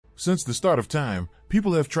Since the start of time,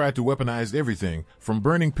 people have tried to weaponize everything, from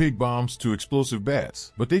burning pig bombs to explosive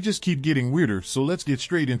bats. But they just keep getting weirder, so let's get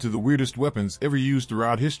straight into the weirdest weapons ever used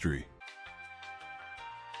throughout history.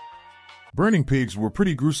 Burning pigs were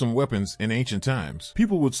pretty gruesome weapons in ancient times.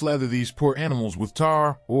 People would slather these poor animals with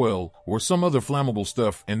tar, oil, or some other flammable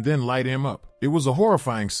stuff and then light them up. It was a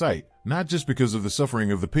horrifying sight, not just because of the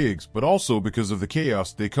suffering of the pigs, but also because of the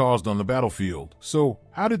chaos they caused on the battlefield. So,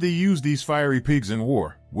 how did they use these fiery pigs in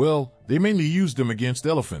war? Well, they mainly used them against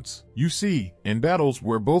elephants. You see, in battles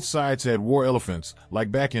where both sides had war elephants,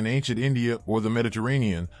 like back in ancient India or the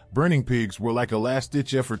Mediterranean, burning pigs were like a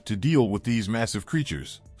last-ditch effort to deal with these massive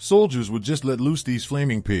creatures. Soldiers would just let loose these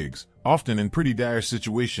flaming pigs, often in pretty dire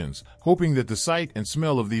situations, hoping that the sight and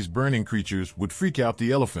smell of these burning creatures would freak out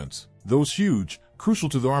the elephants. Those huge, crucial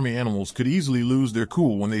to the army animals could easily lose their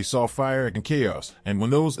cool when they saw fire and chaos, and when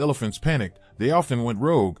those elephants panicked, they often went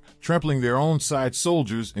rogue, trampling their own side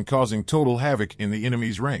soldiers and causing total havoc in the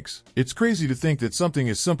enemy's ranks. It's crazy to think that something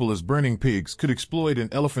as simple as burning pigs could exploit an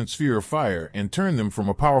elephant's fear of fire and turn them from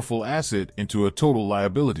a powerful asset into a total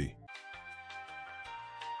liability.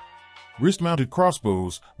 Wrist-mounted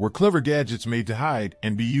crossbows were clever gadgets made to hide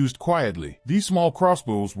and be used quietly. These small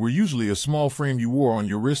crossbows were usually a small frame you wore on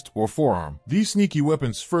your wrist or forearm. These sneaky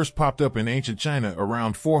weapons first popped up in ancient China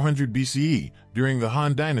around 400 BCE during the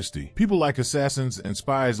Han Dynasty. People like assassins and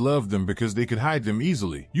spies loved them because they could hide them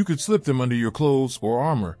easily. You could slip them under your clothes or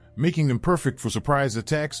armor, making them perfect for surprise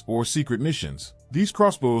attacks or secret missions. These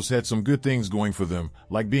crossbows had some good things going for them,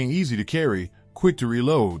 like being easy to carry, quick to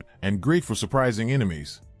reload, and great for surprising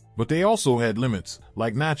enemies. But they also had limits,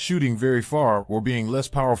 like not shooting very far or being less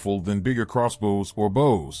powerful than bigger crossbows or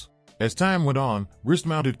bows. As time went on,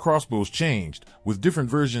 wrist-mounted crossbows changed, with different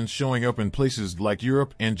versions showing up in places like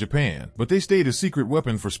Europe and Japan, but they stayed a secret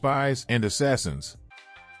weapon for spies and assassins.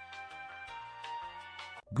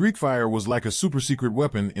 Greek fire was like a super-secret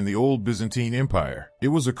weapon in the old Byzantine Empire. It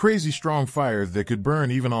was a crazy strong fire that could burn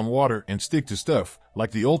even on water and stick to stuff,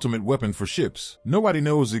 like the ultimate weapon for ships. Nobody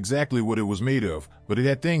knows exactly what it was made of, but it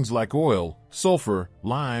had things like oil, sulfur,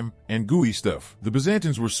 lime, and gooey stuff. The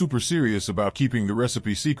Byzantines were super serious about keeping the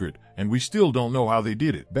recipe secret, and we still don't know how they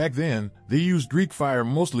did it. Back then, they used Greek fire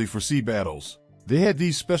mostly for sea battles. They had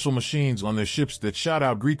these special machines on their ships that shot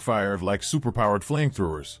out Greek fire like superpowered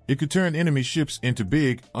flamethrowers. It could turn enemy ships into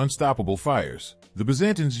big, unstoppable fires. The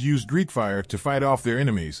Byzantines used Greek fire to fight off their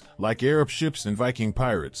enemies, like Arab ships and Viking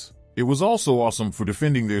pirates. It was also awesome for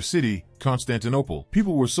defending their city, Constantinople.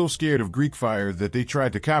 People were so scared of Greek fire that they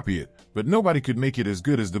tried to copy it, but nobody could make it as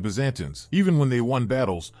good as the Byzantines. Even when they won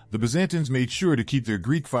battles, the Byzantines made sure to keep their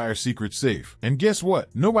Greek fire secret safe. And guess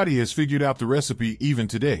what? Nobody has figured out the recipe even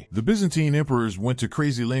today. The Byzantine emperors went to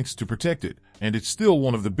crazy lengths to protect it, and it's still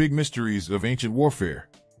one of the big mysteries of ancient warfare.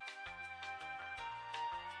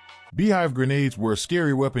 Beehive grenades were a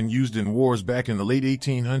scary weapon used in wars back in the late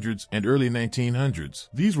 1800s and early 1900s.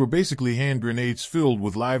 These were basically hand grenades filled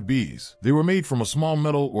with live bees. They were made from a small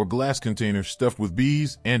metal or glass container stuffed with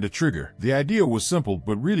bees and a trigger. The idea was simple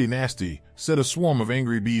but really nasty: set a swarm of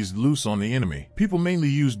angry bees loose on the enemy. People mainly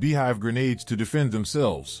used beehive grenades to defend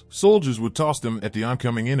themselves. Soldiers would toss them at the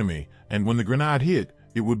oncoming enemy, and when the grenade hit,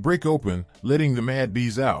 it would break open, letting the mad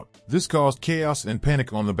bees out. This caused chaos and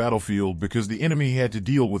panic on the battlefield because the enemy had to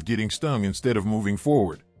deal with getting stung instead of moving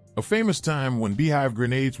forward. A famous time when beehive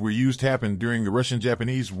grenades were used happened during the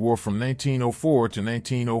Russian-Japanese War from 1904 to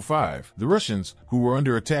 1905. The Russians, who were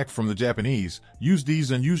under attack from the Japanese, used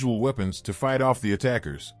these unusual weapons to fight off the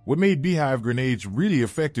attackers. What made beehive grenades really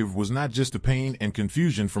effective was not just the pain and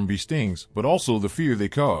confusion from bee stings, but also the fear they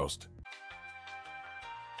caused.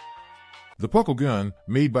 The Puckle gun,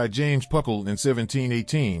 made by James Puckle in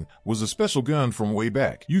 1718, was a special gun from way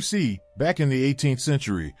back. You see, back in the 18th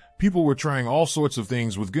century, people were trying all sorts of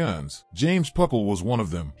things with guns. James Puckle was one of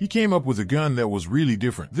them. He came up with a gun that was really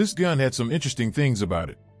different. This gun had some interesting things about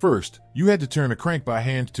it. First, you had to turn a crank by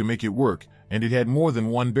hand to make it work, and it had more than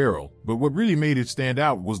one barrel. But what really made it stand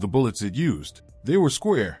out was the bullets it used. They were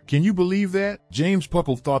square. Can you believe that? James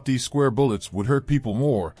Puckle thought these square bullets would hurt people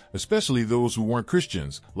more, especially those who weren't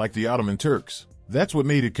Christians, like the Ottoman Turks. That's what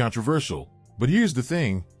made it controversial. But here's the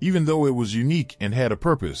thing, even though it was unique and had a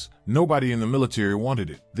purpose, nobody in the military wanted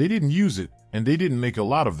it. They didn't use it, and they didn't make a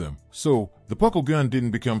lot of them. So, the Puckle gun didn't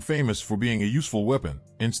become famous for being a useful weapon.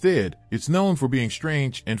 Instead, it's known for being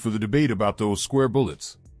strange and for the debate about those square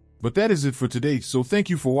bullets. But that is it for today, so thank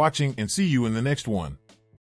you for watching and see you in the next one.